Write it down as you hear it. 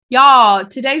Y'all,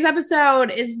 today's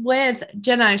episode is with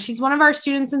Jenna. She's one of our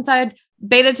students inside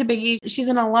Beta to Biggie. She's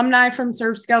an alumni from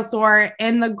Serve, Scale, Soar,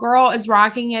 and the girl is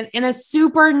rocking it in a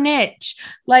super niche.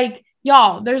 Like,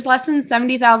 y'all, there's less than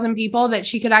 70,000 people that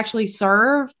she could actually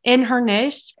serve in her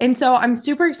niche. And so I'm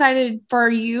super excited for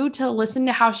you to listen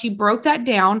to how she broke that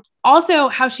down. Also,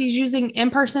 how she's using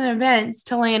in-person events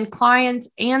to land clients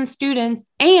and students,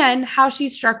 and how she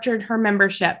structured her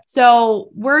membership.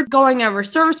 So we're going over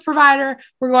service provider,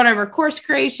 we're going over course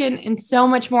creation, and so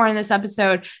much more in this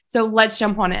episode. So let's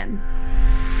jump on in.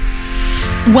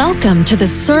 Welcome to the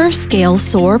Serve, Scale,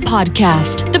 Soar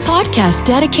podcast, the podcast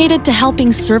dedicated to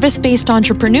helping service-based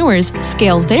entrepreneurs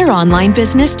scale their online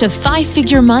business to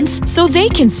 5-figure months so they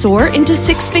can soar into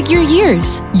 6-figure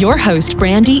years. Your host,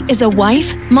 Brandy, is a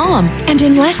wife, mom, and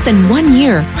in less than 1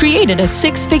 year, created a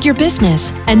 6-figure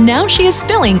business. And now she is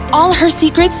spilling all her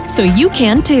secrets so you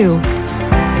can too.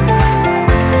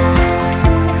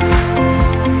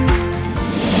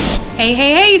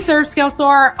 Hey, Serve, Scale,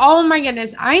 Soar. Oh my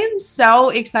goodness. I am so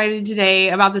excited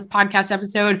today about this podcast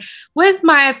episode with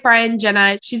my friend,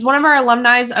 Jenna. She's one of our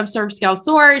alumni of Serve, Scale,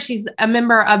 Soar. She's a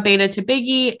member of Beta to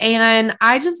Biggie. And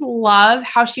I just love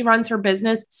how she runs her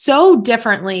business so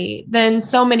differently than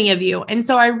so many of you. And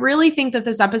so I really think that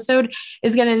this episode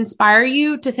is going to inspire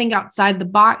you to think outside the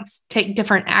box, take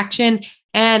different action.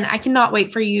 And I cannot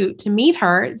wait for you to meet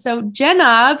her. So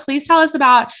Jenna, please tell us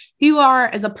about who you are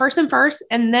as a person first,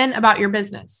 and then about your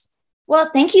business. Well,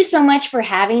 thank you so much for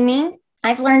having me.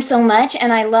 I've learned so much,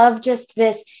 and I love just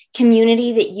this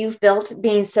community that you've built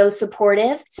being so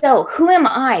supportive. So who am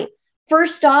I?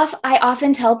 First off, I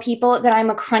often tell people that I'm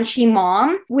a crunchy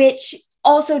mom, which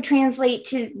also translates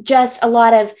to just a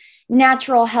lot of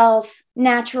natural health,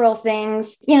 natural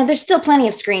things. You know, there's still plenty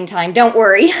of screen time, don't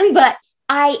worry, but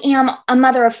I am a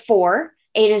mother of 4,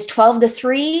 ages 12 to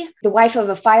 3, the wife of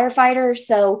a firefighter.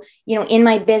 So, you know, in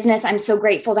my business, I'm so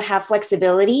grateful to have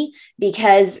flexibility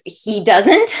because he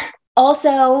doesn't.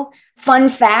 Also, fun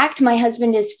fact, my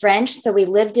husband is French, so we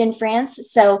lived in France.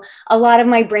 So a lot of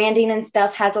my branding and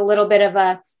stuff has a little bit of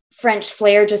a French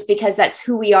flair just because that's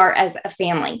who we are as a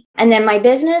family. And then my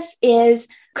business is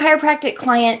chiropractic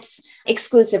clients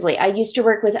exclusively. I used to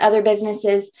work with other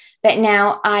businesses, but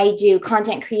now I do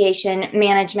content creation,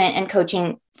 management, and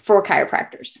coaching for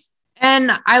chiropractors.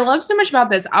 And I love so much about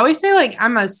this. I always say like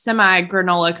I'm a semi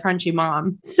granola crunchy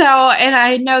mom. So, and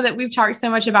I know that we've talked so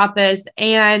much about this,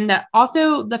 and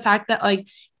also the fact that like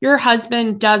your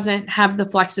husband doesn't have the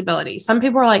flexibility. Some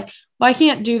people are like, well, I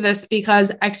can't do this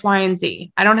because X, Y, and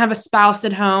Z. I don't have a spouse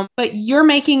at home, but you're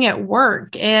making it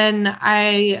work. And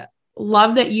I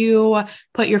love that you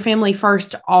put your family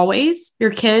first always. Your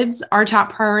kids are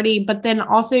top priority, but then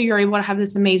also you're able to have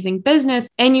this amazing business.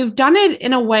 And you've done it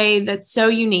in a way that's so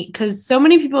unique, because so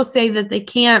many people say that they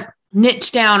can't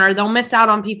niche down or they'll miss out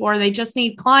on people or they just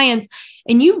need clients.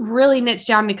 And you've really niched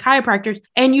down to chiropractors.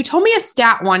 And you told me a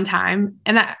stat one time,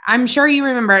 and I'm sure you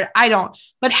remember it. I don't.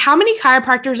 But how many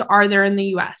chiropractors are there in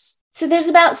the US? So there's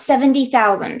about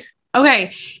 70,000.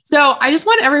 Okay. So I just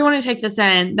want everyone to take this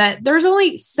in, that there's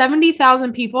only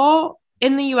 70,000 people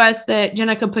in the US that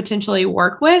Jenna could potentially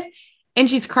work with, and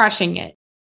she's crushing it.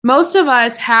 Most of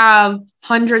us have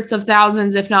hundreds of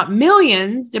thousands, if not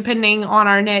millions, depending on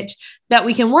our niche, that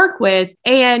we can work with.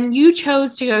 And you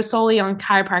chose to go solely on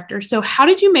chiropractors. So how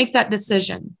did you make that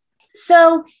decision?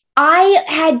 So I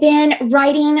had been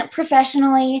writing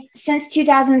professionally since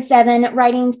 2007,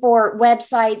 writing for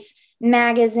websites,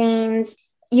 magazines,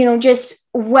 you know, just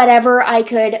whatever I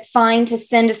could find to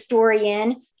send a story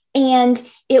in. And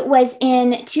it was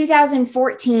in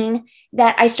 2014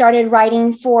 that I started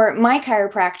writing for my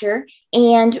chiropractor,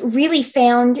 and really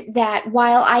found that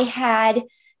while I had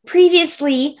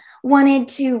previously wanted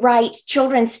to write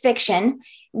children's fiction,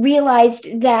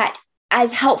 realized that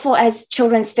as helpful as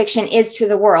children's fiction is to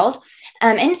the world,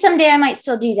 and someday I might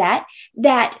still do that,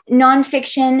 that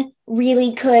nonfiction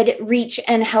really could reach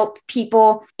and help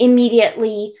people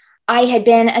immediately. I had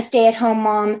been a stay-at-home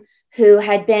mom who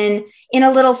had been in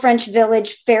a little French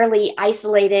village, fairly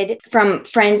isolated from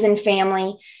friends and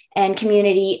family and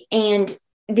community. And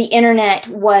the internet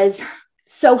was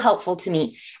so helpful to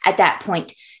me at that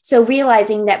point. So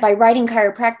realizing that by writing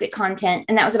chiropractic content,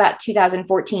 and that was about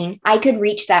 2014, I could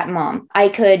reach that mom. I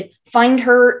could find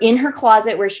her in her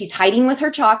closet where she's hiding with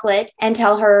her chocolate and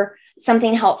tell her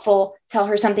something helpful, tell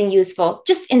her something useful,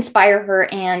 just inspire her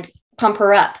and pump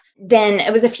her up. Then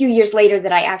it was a few years later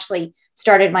that I actually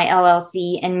started my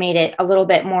LLC and made it a little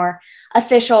bit more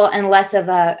official and less of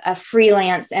a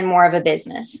freelance and more of a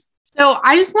business. So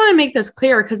I just want to make this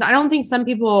clear because I don't think some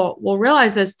people will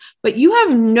realize this, but you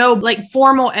have no like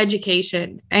formal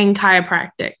education in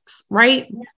chiropractics,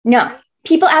 right? No,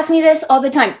 people ask me this all the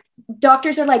time.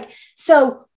 Doctors are like,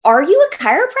 so are you a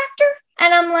chiropractor?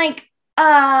 And I'm like,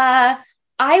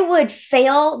 I would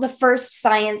fail the first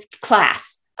science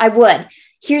class. I would.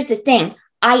 Here's the thing.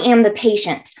 I am the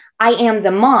patient. I am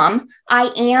the mom.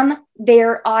 I am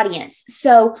their audience.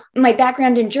 So my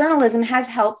background in journalism has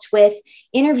helped with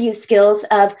interview skills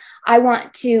of I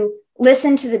want to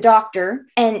listen to the doctor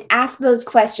and ask those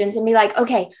questions and be like,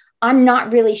 okay, I'm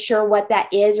not really sure what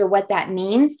that is or what that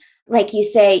means. Like you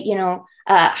say,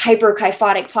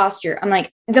 hyperkyphotic posture. I'm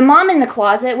like, the mom in the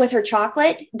closet with her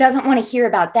chocolate doesn't want to hear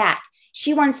about that.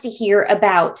 She wants to hear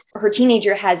about her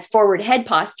teenager has forward head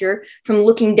posture from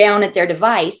looking down at their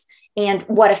device and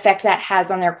what effect that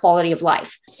has on their quality of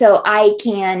life. So I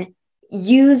can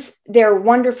use their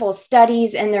wonderful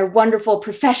studies and their wonderful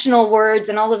professional words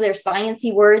and all of their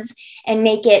sciencey words and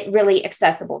make it really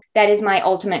accessible. That is my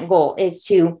ultimate goal, is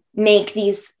to make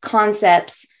these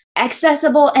concepts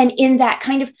accessible and in that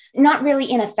kind of, not really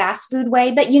in a fast food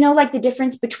way, but like the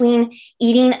difference between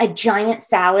eating a giant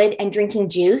salad and drinking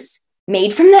juice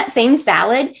made from that same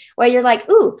salad, where you're like,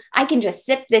 ooh, I can just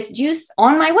sip this juice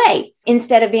on my way,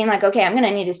 instead of being like, okay, I'm going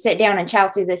to need to sit down and chow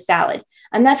through this salad.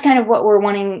 And that's kind of what we're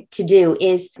wanting to do,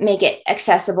 is make it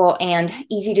accessible and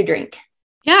easy to drink.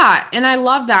 Yeah. And I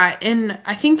love that. And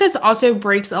I think this also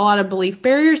breaks a lot of belief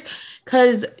barriers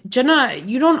because, Jenna,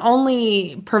 you don't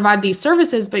only provide these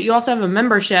services, but you also have a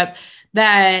membership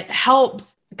that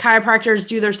helps chiropractors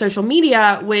do their social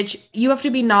media, which you have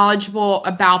to be knowledgeable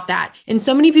about that. And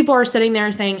so many people are sitting there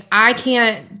saying, I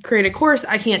can't create a course.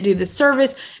 I can't do this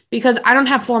service because I don't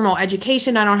have formal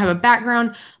education. I don't have a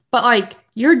background, but like,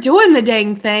 you're doing the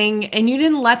dang thing and you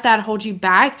didn't let that hold you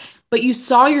back, but you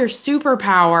saw your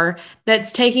superpower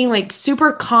that's taking like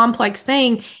super complex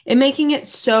thing and making it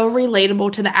so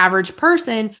relatable to the average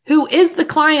person who is the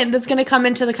client that's going to come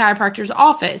into the chiropractor's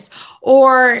office,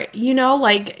 or,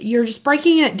 like you're just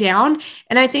breaking it down.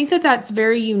 And I think that that's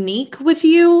very unique with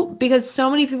you, because so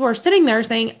many people are sitting there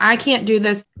saying, I can't do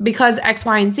this because X,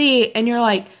 Y, and Z. And you're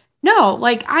like, no,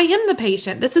 like I am the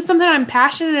patient. This is something I'm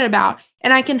passionate about,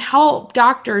 and I can help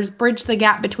doctors bridge the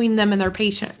gap between them and their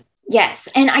patient. Yes.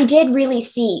 And I did really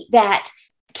see that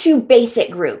two basic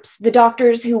groups: the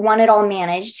doctors who want it all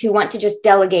managed, who want to just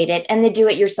delegate it, and the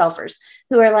do-it-yourselfers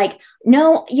who are like,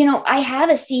 no, I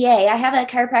have a CA, I have a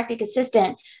chiropractic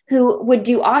assistant who would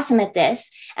do awesome at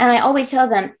this. And I always tell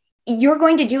them, you're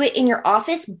going to do it in your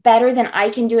office better than I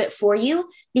can do it for you,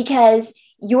 because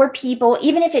your people,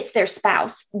 even if it's their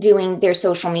spouse doing their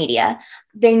social media,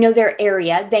 they know their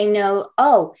area. They know,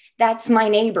 oh, that's my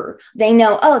neighbor. They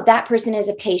know, oh, that person is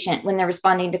a patient when they're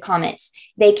responding to comments.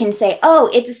 They can say,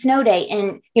 oh, it's a snow day,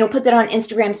 and, put that on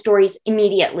Instagram stories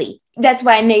immediately. That's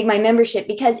why I made my membership,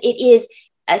 because it is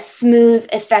a smooth,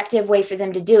 effective way for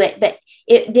them to do it. But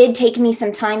it did take me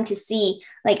some time to see,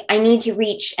 like, I need to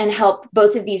reach and help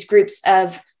both of these groups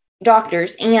of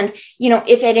doctors. And,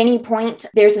 if at any point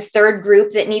there's a third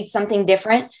group that needs something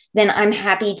different, then I'm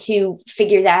happy to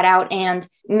figure that out and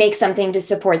make something to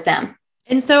support them.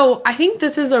 And so I think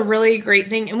this is a really great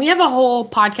thing. And we have a whole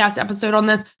podcast episode on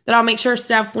this that I'll make sure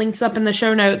Steph links up in the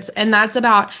show notes. And that's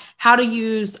about how to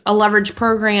use a leverage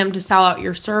program to sell out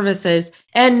your services.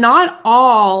 And not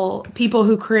all people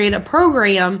who create a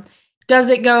program does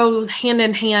it go hand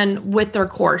in hand with their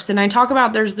course. And I talk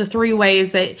about, there's the 3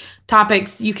 ways that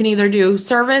topics you can either do: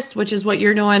 service, which is what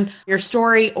you're doing, your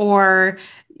story, or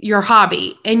your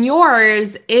hobby. And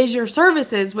yours is your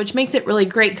services, which makes it really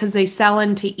great because they sell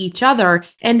into each other.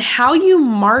 And how you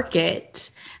market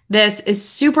this is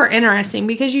super interesting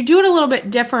because you do it a little bit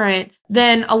different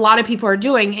than a lot of people are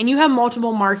doing, and you have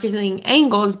multiple marketing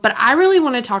angles. But I really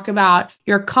want to talk about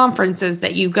your conferences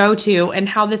that you go to and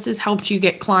how this has helped you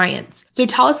get clients. So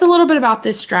tell us a little bit about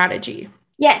this strategy.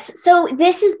 Yes. So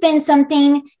this has been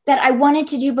something that I wanted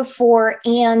to do before.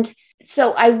 And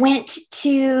so I went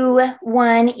to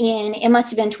one it must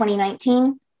have been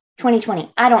 2019,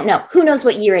 2020. I don't know. Who knows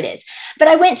what year it is? But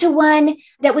I went to one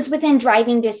that was within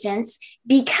driving distance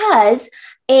because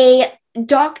a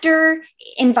doctor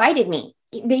invited me.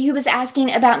 He was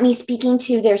asking about me speaking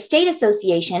to their state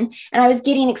association. And I was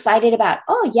getting excited about,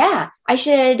 oh yeah, I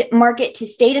should market to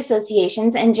state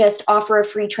associations and just offer a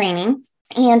free training.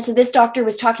 And so this doctor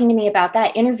was talking to me about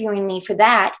that, interviewing me for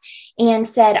that, and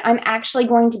said, I'm actually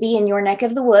going to be in your neck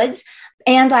of the woods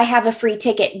and I have a free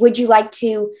ticket. Would you like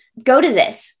to go to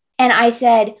this? And I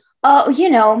said, oh,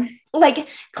 like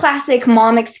classic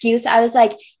mom excuse. I was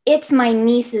like, it's my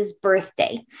niece's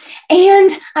birthday.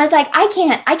 And I was like, I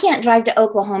can't drive to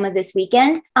Oklahoma this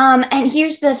weekend. And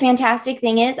here's the fantastic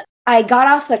thing is I got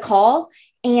off the call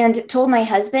and told my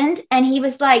husband, and he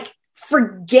was like,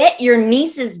 forget your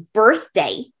niece's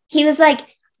birthday. He was like,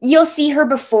 you'll see her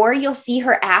before, you'll see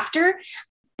her after.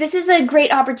 This is a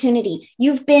great opportunity.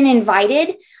 You've been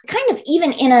invited, kind of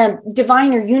even in a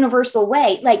divine or universal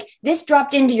way. Like this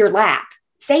dropped into your lap.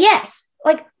 Say yes.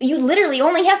 Like you literally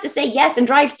only have to say yes and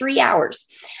drive 3 hours.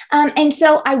 And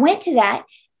so I went to that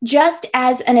just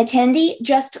as an attendee,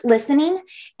 just listening.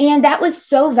 And that was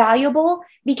so valuable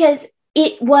because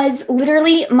it was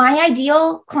literally my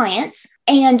ideal clients.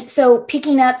 And so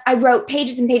picking up, I wrote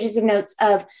pages and pages of notes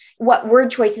of what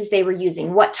word choices they were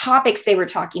using, what topics they were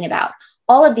talking about,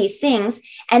 all of these things,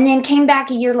 and then came back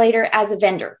a year later as a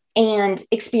vendor and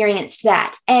experienced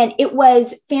that. And it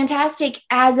was fantastic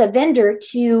as a vendor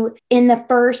to, in the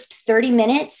first 30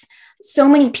 minutes, so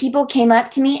many people came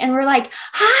up to me and were like,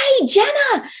 hi,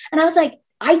 Jenna. And I was like,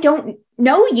 I don't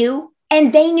know you.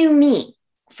 And they knew me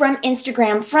from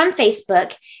Instagram, from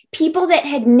Facebook, people that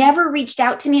had never reached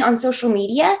out to me on social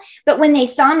media, but when they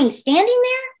saw me standing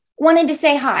there, wanted to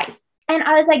say hi. And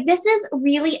I was like, this is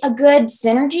really a good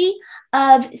synergy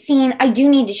of seeing, I do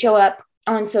need to show up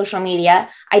on social media.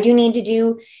 I do need to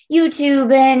do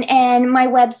YouTube and my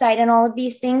website and all of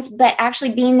these things, but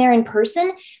actually being there in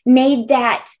person made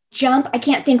that jump. I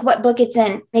can't think what book it's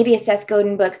in, maybe a Seth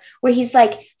Godin book, where he's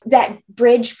like that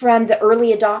bridge from the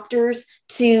early adopters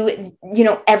to,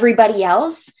 everybody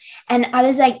else. And I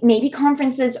was like, maybe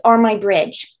conferences are my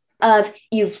bridge of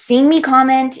you've seen me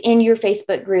comment in your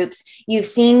Facebook groups. You've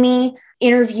seen me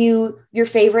interview your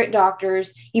favorite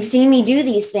doctors. You've seen me do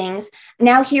these things.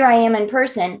 Now here I am in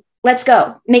person. Let's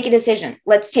go. Make a decision.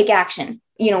 Let's take action.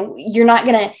 You're not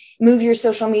going to move your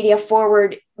social media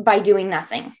forward by doing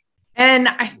nothing. And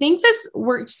I think this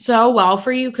worked so well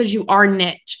for you because you are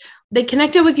niche. They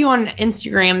connected with you on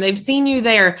Instagram. They've seen you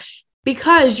there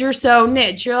because you're so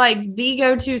niche. You're like the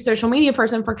go-to social media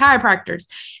person for chiropractors.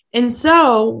 And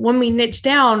so when we niche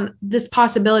down, this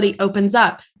possibility opens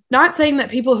up. Not saying that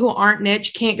people who aren't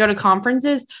niche can't go to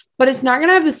conferences, but it's not going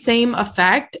to have the same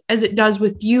effect as it does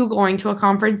with you going to a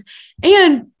conference.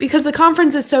 And because the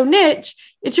conference is so niche,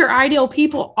 it's your ideal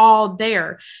people all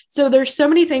there. So there's so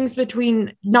many things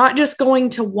between not just going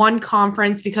to one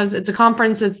conference because it's a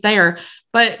conference that's there,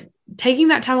 but taking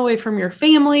that time away from your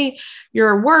family,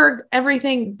 your work,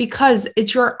 everything, because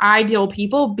it's your ideal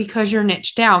people, because you're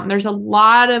niche down. There's a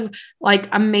lot of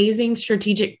amazing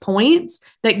strategic points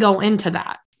that go into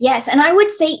that. Yes. And I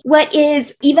would say what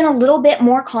is even a little bit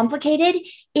more complicated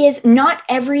is not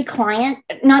every client,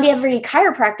 not every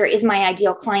chiropractor is my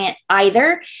ideal client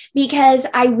either, because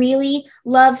I really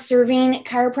love serving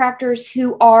chiropractors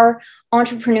who are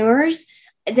entrepreneurs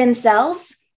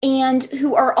themselves and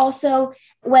who are also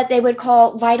what they would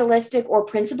call vitalistic or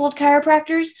principled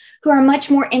chiropractors who are much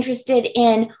more interested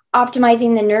in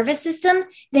optimizing the nervous system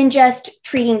than just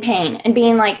treating pain and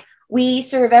being like, we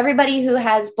serve everybody who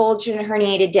has bulged and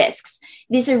herniated discs.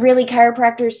 These are really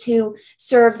chiropractors who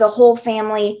serve the whole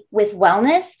family with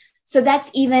wellness. So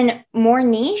that's even more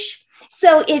niche.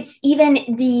 So it's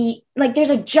even there's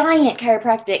a giant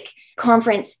chiropractic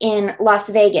conference in Las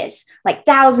Vegas,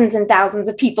 thousands and thousands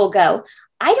of people go.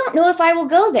 I don't know if I will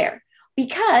go there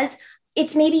because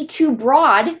it's maybe too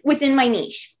broad within my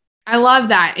niche. I love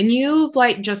that. And you've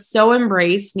just so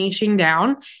embraced niching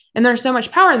down. And there's so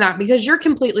much power in that because you're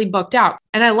completely booked out.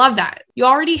 And I love that. You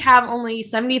already have only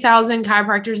 70,000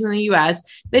 chiropractors in the US.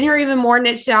 Then you're even more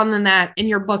niche down than that and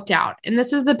you're booked out. And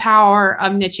this is the power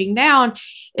of niching down,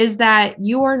 is that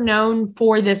you are known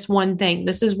for this one thing.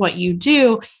 This is what you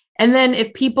do. And then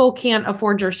if people can't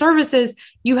afford your services,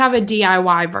 you have a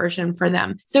DIY version for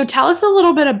them. So tell us a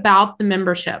little bit about the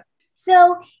membership.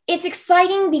 So it's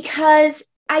exciting because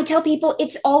I tell people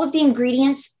it's all of the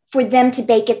ingredients for them to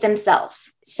bake it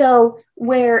themselves. So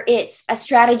where it's a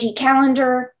strategy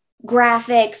calendar,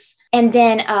 graphics, and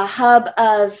then a hub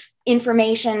of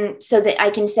information so that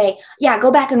I can say, yeah,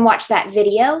 go back and watch that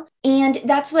video. And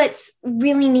that's what's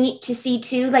really neat to see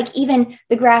too. Even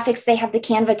the graphics, they have the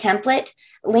Canva template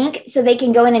link so they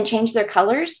can go in and change their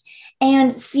colors.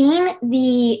 And seeing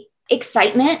the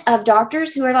excitement of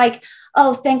doctors who are like,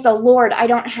 oh, thank the Lord, I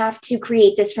don't have to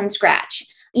create this from scratch.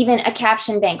 Even a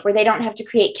caption bank where they don't have to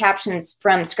create captions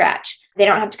from scratch. They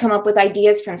don't have to come up with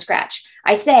ideas from scratch.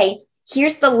 I say,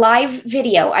 here's the live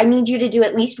video. I need you to do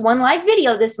at least one live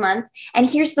video this month. And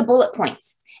here's the bullet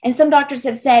points. And some doctors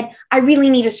have said, I really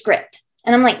need a script.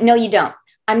 And I'm like, no, you don't.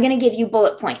 I'm going to give you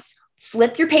bullet points.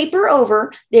 Flip your paper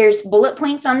over. There's bullet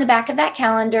points on the back of that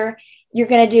calendar. You're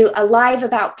going to do a live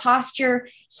about posture.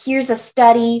 Here's a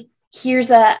study. Here's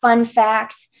a fun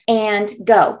fact, and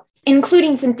go.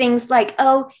 Including some things like,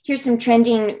 oh, here's some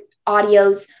trending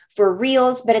audios for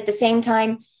reels. But at the same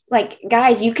time, like,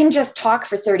 guys, you can just talk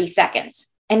for 30 seconds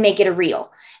and make it a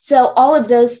reel. So all of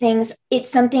those things, it's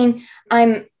something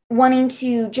I'm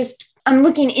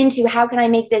looking into. How can I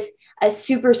make this a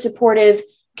super supportive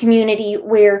community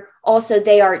where also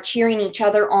they are cheering each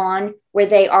other on, where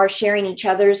they are sharing each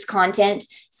other's content,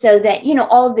 so that,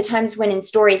 all of the times when in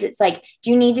stories, it's like,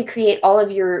 do you need to create all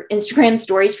of your Instagram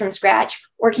stories from scratch?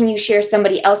 Or can you share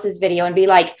somebody else's video and be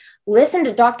like, listen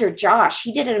to Dr. Josh.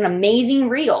 He did an amazing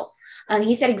reel.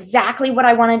 He said exactly what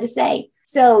I wanted to say.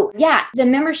 So yeah, the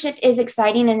membership is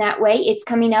exciting in that way. It's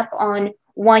coming up on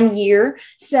 1 year.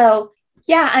 So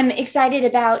yeah, I'm excited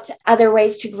about other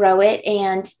ways to grow it.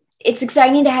 And it's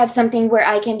exciting to have something where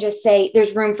I can just say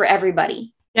there's room for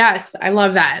everybody. Yes, I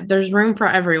love that. There's room for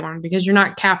everyone because you're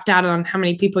not capped out on how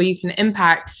many people you can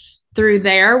impact through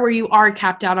there, where you are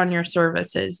capped out on your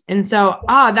services. And so,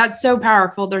 that's so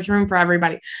powerful. There's room for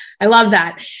everybody. I love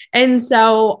that. And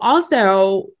so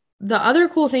also, the other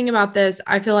cool thing about this,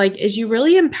 I feel like, is you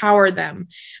really empower them.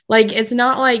 Like, it's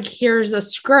not like here's a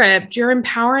script. You're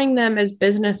empowering them as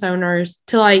business owners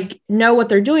to like know what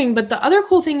they're doing. But the other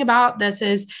cool thing about this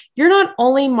is you're not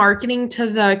only marketing to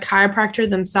the chiropractor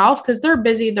themselves, because they're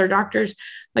busy, they're doctors,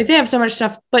 like they have so much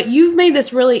stuff, but you've made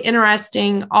this really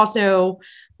interesting also,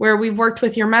 where we've worked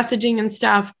with your messaging and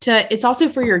stuff it's also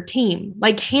for your team.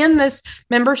 Like, hand this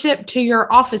membership to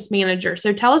your office manager.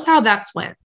 So tell us how that's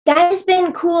went. That has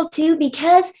been cool too,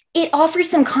 because it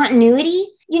offers some continuity,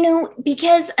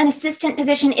 because an assistant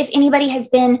position, if anybody has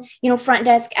been, front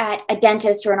desk at a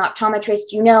dentist or an optometrist,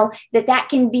 that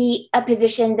can be a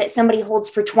position that somebody holds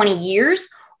for 20 years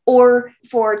or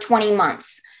for 20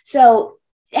 months. So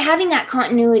having that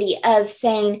continuity of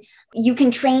saying you can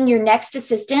train your next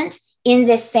assistant in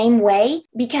this same way,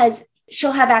 because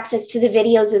she'll have access to the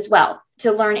videos as well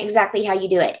to learn exactly how you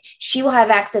do it. She will have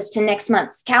access to next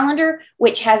month's calendar,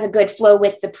 which has a good flow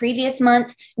with the previous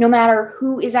month. No matter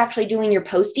who is actually doing your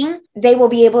posting, they will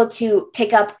be able to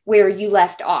pick up where you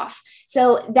left off.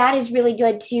 So that is really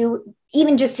good too,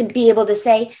 even just to be able to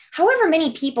say, however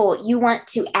many people you want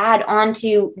to add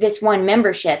onto this one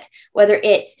membership, whether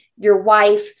it's your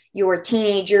wife, your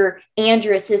teenager, and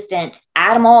your assistant,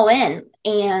 add them all in,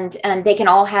 and they can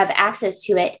all have access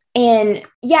to it. And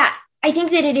yeah, I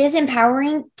think that it is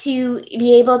empowering to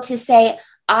be able to say,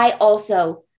 I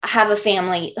also have a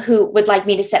family who would like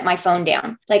me to set my phone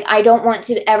down. Like, I don't want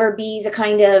to ever be the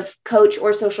kind of coach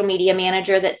or social media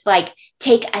manager that's like,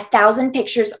 take 1,000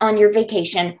 pictures on your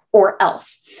vacation or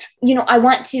else. I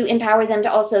want to empower them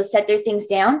to also set their things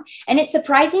down. And it's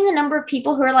surprising the number of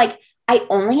people who are like, I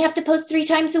only have to post 3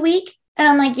 times a week. And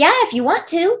I'm like, yeah, if you want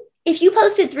to. If you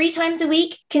posted 3 times a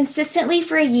week consistently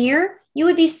for a year, you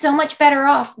would be so much better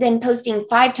off than posting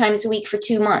 5 times a week for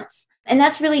 2 months. And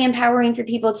that's really empowering for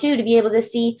people too, to be able to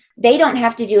see they don't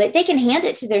have to do it. They can hand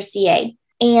it to their CA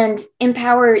and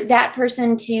empower that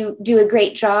person to do a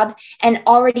great job and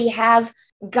already have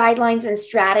guidelines and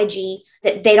strategy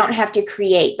that they don't have to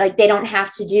create. Like, they don't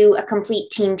have to do a complete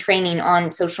team training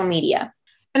on social media.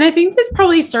 And I think this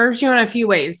probably serves you in a few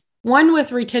ways. One,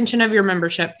 with retention of your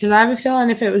membership, because I have a feeling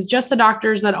if it was just the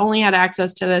doctors that only had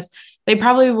access to this, they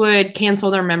probably would cancel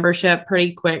their membership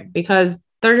pretty quick because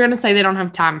they're going to say they don't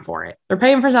have time for it. They're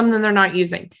paying for something they're not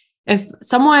using. If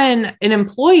an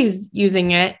employee's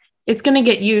using it, it's going to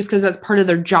get used because that's part of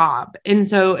their job. And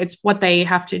so it's what they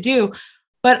have to do.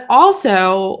 But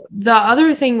also, the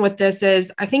other thing with this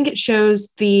is I think it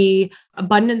shows the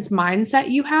abundance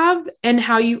mindset you have and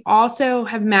how you also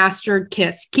have mastered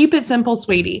KISS. Keep it simple,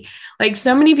 sweetie. Like,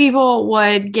 so many people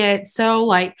would get so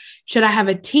like, should I have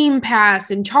a team pass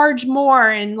and charge more?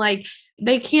 And like,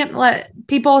 they can't let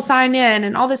people sign in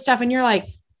and all this stuff. And you're like,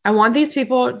 I want these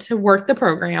people to work the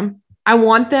program. I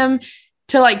want them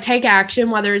to like take action,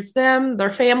 whether it's them,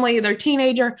 their family, their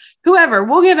teenager, whoever.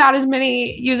 We'll give out as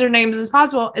many usernames as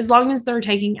possible as long as they're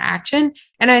taking action.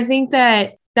 And I think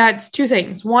that that's 2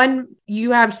 things. 1,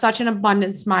 you have such an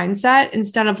abundance mindset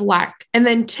instead of lack. And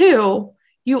then 2,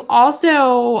 you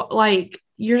also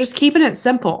you're just keeping it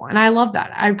simple. And I love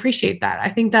that. I appreciate that. I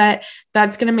think that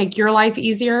that's going to make your life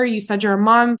easier. You said you're a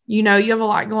mom, you have a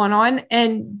lot going on.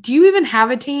 And do you even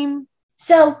have a team?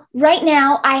 So right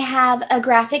now I have a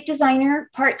graphic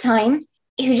designer part-time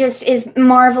who just is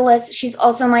marvelous. She's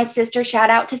also my sister.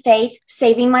 Shout out to Faith,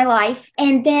 saving my life.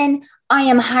 And then I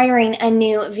am hiring a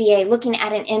new VA, looking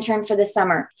at an intern for the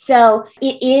summer. So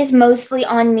it is mostly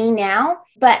on me now,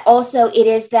 but also it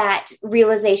is that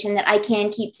realization that I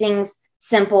can keep things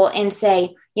simple and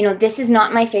say, this is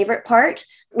not my favorite part.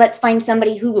 Let's find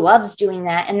somebody who loves doing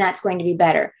that, and that's going to be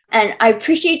better. And I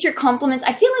appreciate your compliments.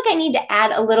 I feel like I need to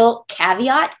add a little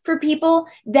caveat for people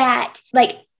that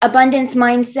like abundance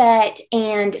mindset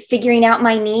and figuring out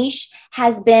my niche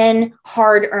has been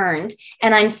hard earned,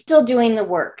 and I'm still doing the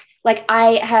work. Like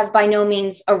I have by no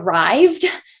means arrived.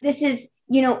 This is,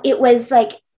 it was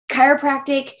like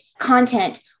chiropractic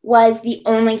content was the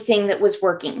only thing that was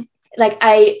working. Like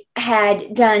I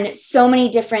had done so many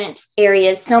different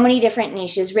areas, so many different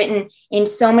niches, written in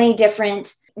so many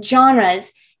different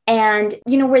genres. And,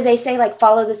 where they say like,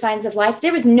 follow the signs of life,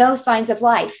 there was no signs of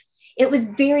life. It was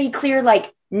very clear,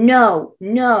 like, no,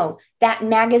 that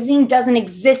magazine doesn't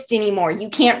exist anymore. You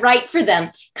can't write for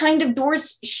them. Kind of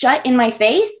doors shut in my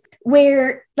face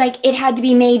where like it had to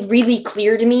be made really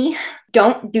clear to me.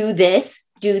 Don't do this,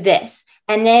 do this.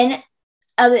 And then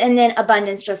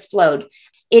abundance just flowed.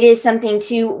 It is something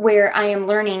too where I am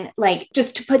learning, like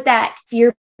just to put that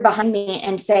fear behind me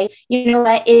and say, you know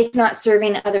what, it's not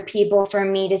serving other people for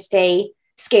me to stay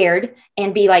scared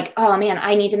and be like, oh man,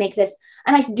 I need to make this.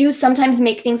 And I do sometimes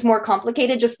make things more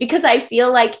complicated just because I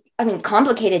feel like,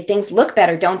 complicated things look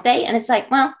better, don't they? And it's like,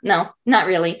 well, no, not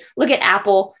really. Look at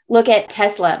Apple, look at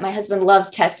Tesla. My husband loves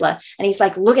Tesla. And he's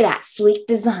like, look at that sleek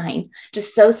design,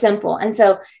 just so simple. And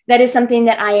so that is something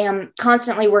that I am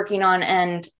constantly working on.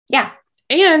 And yeah.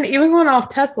 And even going off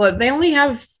Tesla, they only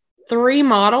have 3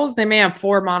 models. They may have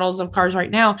 4 models of cars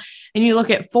right now. And you look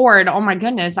at Ford, oh my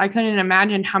goodness, I couldn't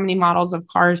imagine how many models of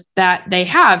cars that they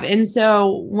have. And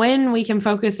so when we can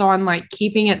focus on like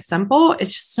keeping it simple,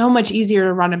 it's just so much easier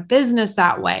to run a business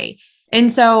that way.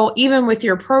 And so even with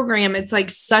your program, it's like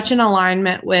such an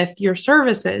alignment with your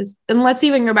services. And let's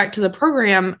even go back to the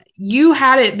program. You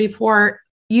had it before.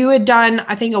 You had done,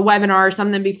 I think, a webinar or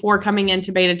something before coming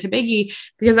into Beta to Biggie,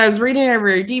 because I was reading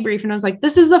over your debrief and I was like,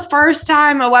 this is the first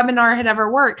time a webinar had ever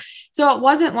worked. So it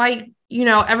wasn't like,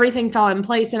 everything fell in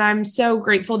place. And I'm so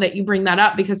grateful that you bring that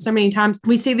up, because so many times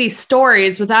we see these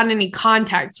stories without any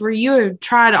context where you have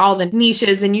tried all the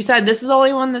niches and you said, this is the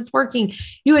only one that's working.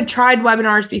 You had tried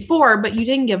webinars before, but you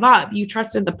didn't give up. You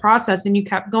trusted the process and you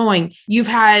kept going. You've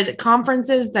had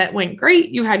conferences that went great.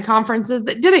 You had conferences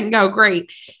that didn't go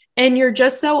great. And you're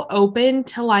just so open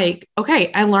to like, okay,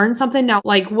 I learned something now.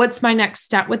 Like, what's my next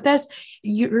step with this?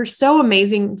 You're so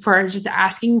amazing for just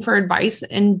asking for advice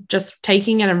and just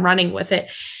taking it and running with it.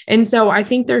 And so I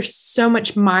think there's so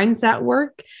much mindset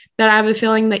work that I have a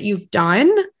feeling that you've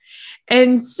done.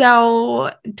 And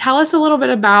so tell us a little bit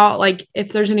about like,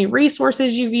 if there's any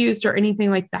resources you've used or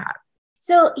anything like that.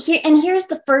 So here's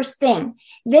the first thing.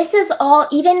 This is all,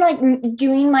 even like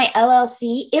doing my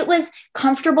LLC, it was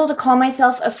comfortable to call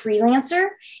myself a freelancer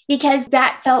because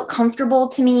that felt comfortable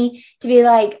to me to be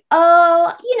like,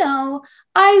 oh,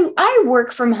 I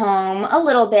work from home a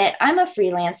little bit. I'm a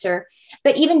freelancer.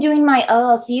 But even doing my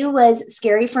LLC was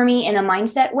scary for me in a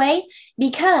mindset way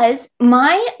because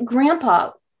my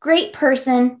grandpa, great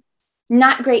person,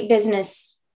 not great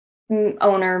business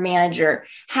owner, manager,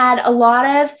 had a lot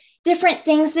of different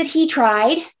things that he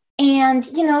tried. And,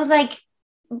 like,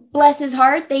 bless his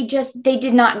heart, they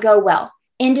did not go well.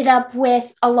 Ended up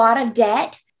with a lot of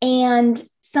debt. And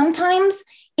sometimes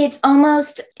it's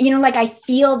almost, like I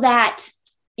feel that,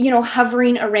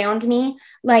 hovering around me,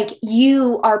 like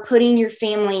you are putting your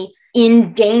family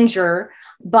in danger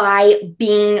by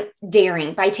being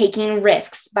daring, by taking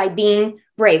risks, by being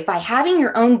brave, by having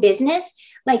your own business.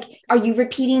 Like, are you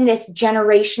repeating this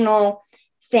generational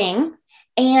thing?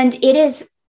 And it is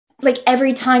like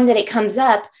every time that it comes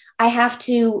up, I have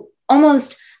to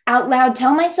almost out loud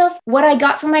tell myself what I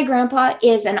got from my grandpa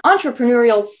is an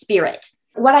entrepreneurial spirit.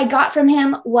 What I got from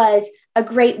him was a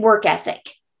great work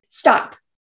ethic. Stop.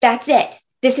 That's it.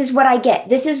 This is what I get.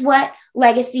 This is what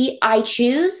legacy I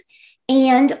choose.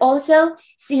 And also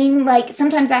seeing like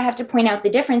sometimes I have to point out the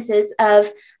differences of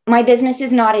my business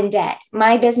is not in debt.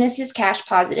 My business is cash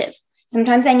positive.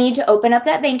 Sometimes I need to open up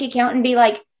that bank account and be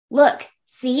like, look,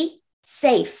 see,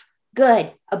 safe,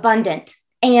 good, abundant.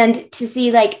 And to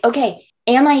see like, okay,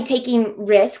 am I taking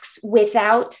risks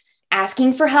without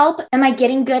asking for help? Am I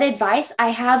getting good advice? I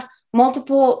have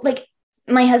multiple, like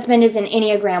my husband is an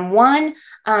Enneagram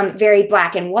 1, very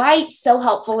black and white, so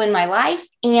helpful in my life.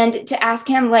 And to ask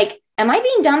him like, am I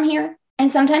being dumb here? And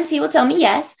sometimes he will tell me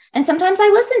yes. And sometimes I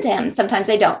listen to him. Sometimes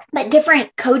I don't. But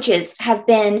different coaches have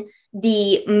been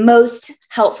the most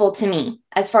helpful to me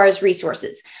as far as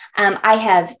resources. I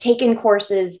have taken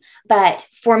courses, but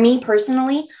for me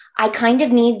personally, I kind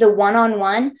of need the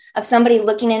one-on-one of somebody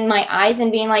looking in my eyes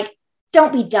and being like,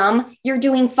 don't be dumb. You're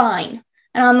doing fine.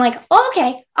 And I'm like, oh,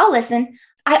 okay, I'll listen.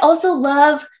 I also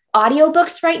love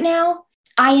audiobooks right now.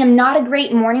 I am not a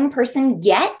great morning person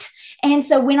yet. And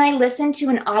so when I listen to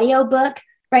an audiobook,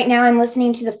 right now I'm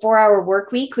listening to the 4-Hour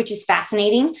Workweek, which is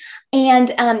fascinating. And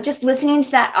just listening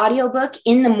to that audiobook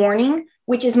in the morning,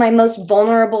 which is my most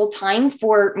vulnerable time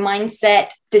for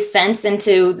mindset descents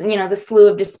into, the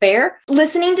slough of despair.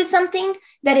 Listening to something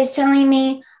that is telling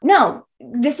me, no,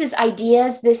 this is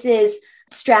ideas, this is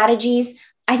strategies.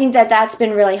 I think that that's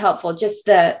been really helpful. Just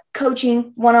the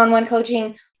coaching, one-on-one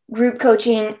coaching, group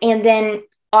coaching, and then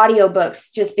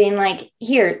audiobooks, just being like,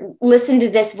 here, listen to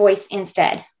this voice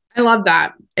instead. I love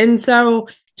that. And so,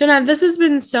 Jenna, this has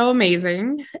been so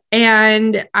amazing.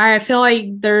 And I feel like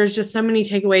there's just so many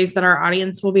takeaways that our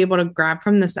audience will be able to grab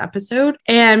from this episode.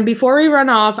 And before we run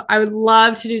off, I would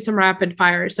love to do some rapid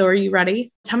fire. So are you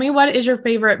ready? Tell me, what is your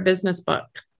favorite business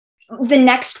book? The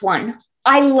Next One.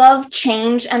 I love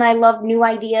change and I love new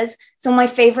ideas. So my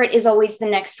favorite is always The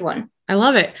Next One. I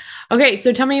love it. Okay.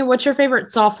 So tell me, what's your favorite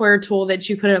software tool that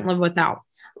you couldn't live without?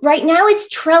 Right now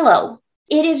it's Trello.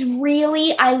 It is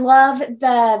really, I love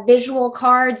the visual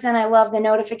cards and I love the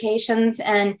notifications,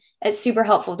 and it's super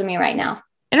helpful to me right now.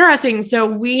 Interesting. So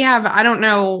we have, I don't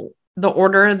know the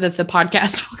order that the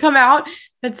podcast will come out,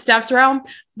 that's Steph's realm,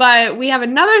 but we have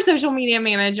another social media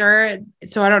manager.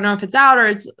 So I don't know if it's out or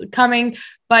it's coming,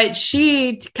 but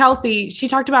Kelsey, she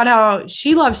talked about how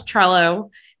she loves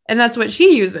Trello and that's what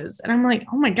she uses. And I'm like,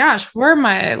 oh my gosh, where am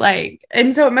I?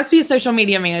 And so it must be a social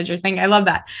media manager thing. I love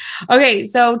that. Okay.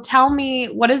 So tell me,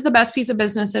 what is the best piece of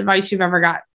business advice you've ever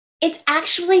got? It's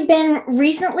actually been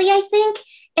recently, I think.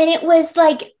 And it was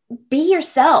like, be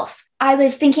yourself. I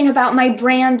was thinking about my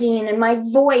branding and my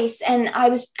voice, and I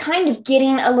was kind of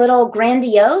getting a little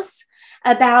grandiose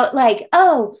about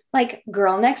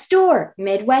girl next door,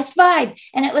 Midwest vibe.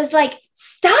 And it was like,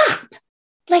 stop,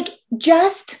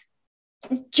 just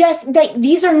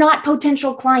these are not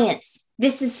potential clients.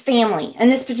 This is family.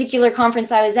 And this particular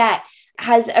conference I was at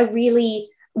has a really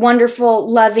wonderful,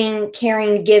 loving,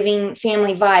 caring, giving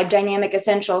family vibe, Dynamic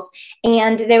Essentials.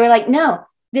 And they were like, no,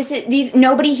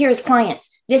 nobody here is clients.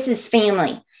 This is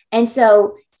family. And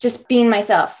so just being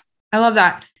myself. I love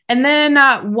that. And then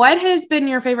what has been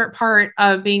your favorite part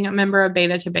of being a member of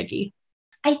Beta to Biggie?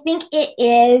 I think it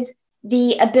is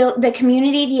the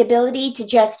community, the ability to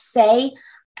just say,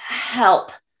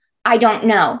 help. I don't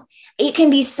know. It can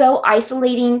be so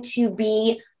isolating to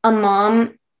be a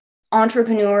mom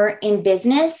entrepreneur in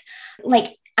business.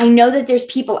 I know that there's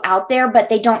people out there, but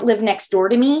they don't live next door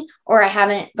to me, or I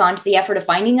haven't gone to the effort of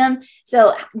finding them.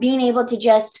 So being able to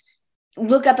just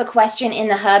look up a question in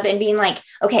the hub and being like,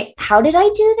 okay, how did I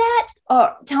do that?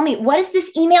 Or tell me, what is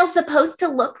this email supposed to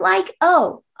look like?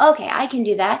 Oh, okay, I can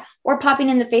do that. Or popping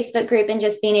in the Facebook group and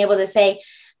just being able to say,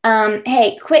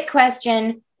 hey, quick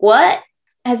question, what,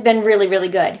 has been really, really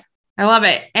good. I love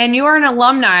it. And you are an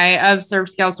alumni of Serve,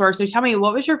 Scale, Soar. So tell me,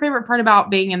 what was your favorite part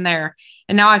about being in there?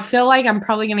 And now I feel like I'm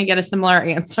probably going to get a similar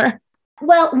answer.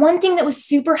 Well, one thing that was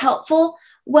super helpful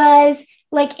was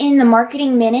in the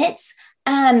marketing minutes,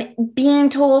 being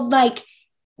told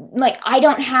I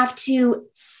don't have to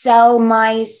sell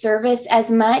my service as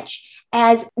much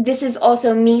as this is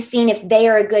also me seeing if they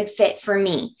are a good fit for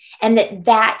me. And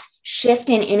that shift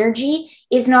in energy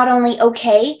is not only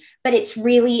okay, but it's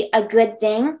really a good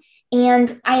thing.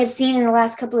 And I have seen in the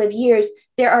last couple of years,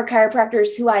 there are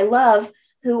chiropractors who I love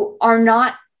who are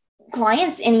not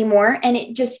clients anymore. And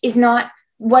it just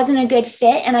wasn't a good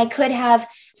fit. And I could have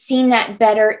seen that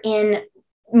better in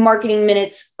marketing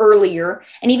minutes earlier.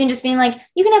 And even just being like,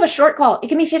 you can have a short call. It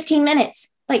can be 15 minutes.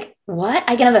 What?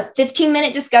 I can have a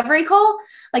 15-minute discovery call?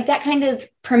 That kind of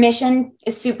permission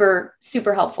is super,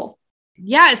 super helpful.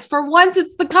 Yes, for once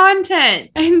it's the content.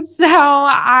 And so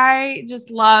I just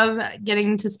love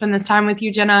getting to spend this time with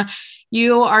you, Jenna.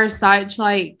 You are such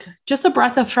just a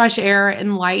breath of fresh air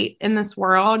and light in this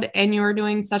world. And you are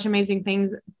doing such amazing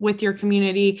things with your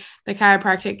community, the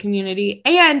chiropractic community.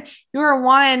 And you are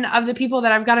one of the people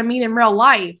that I've got to meet in real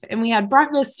life. And we had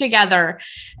breakfast together.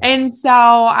 And so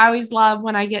I always love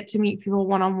when I get to meet people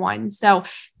one-on-one. So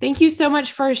thank you so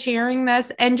much for sharing this.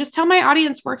 And just tell my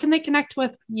audience, where can they connect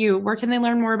with you? Where can they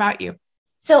learn more about you?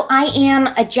 So I am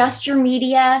Adjust Your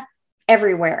Media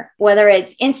everywhere, whether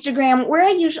it's Instagram,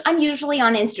 I'm usually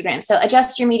on Instagram. So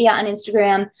Adjust Your Media on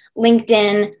Instagram,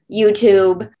 LinkedIn,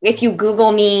 YouTube. If you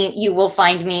Google me, you will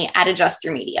find me at Adjust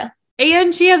Your Media.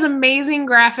 And she has amazing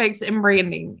graphics and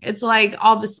branding. It's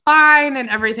all the spine and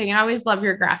everything. I always love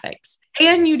your graphics.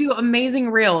 And you do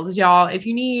amazing reels, y'all. If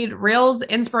you need reels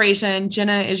inspiration,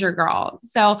 Jenna is your girl.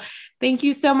 So thank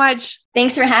you so much.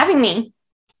 Thanks for having me.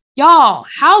 Y'all,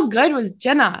 how good was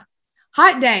Jenna?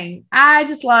 Hot dang. I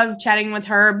just love chatting with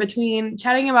her, between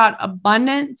chatting about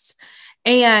abundance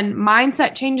and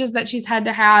mindset changes that she's had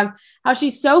to have, how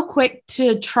she's so quick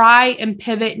to try and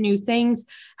pivot new things,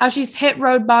 how she's hit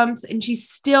road bumps and she's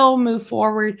still moved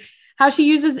forward, how she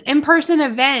uses in-person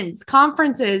events,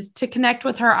 conferences to connect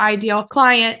with her ideal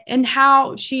client, and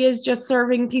how she is just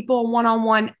serving people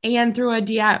one-on-one and through a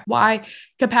DIY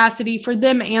capacity for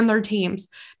them and their teams.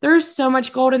 There's so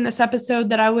much gold in this episode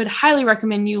that I would highly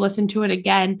recommend you listen to it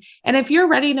again. And if you're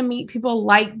ready to meet people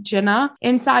like Jenna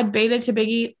inside Beta to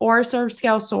Biggie or Serve,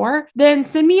 Scale, Soar, then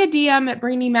send me a DM at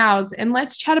Brainy Mouse and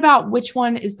let's chat about which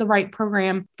one is the right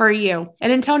program for you.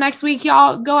 And until next week,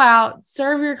 y'all, go out,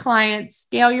 serve your clients,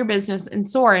 scale your business, and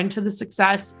soar into the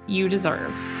success you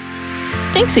deserve.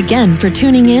 Thanks again for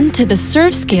tuning in to the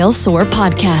Serve, Scale, Soar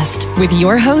podcast with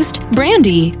your host,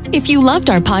 Brandy. If you loved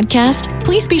our podcast,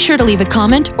 please be sure to leave a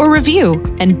comment or review,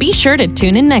 and be sure to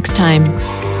tune in next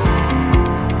time.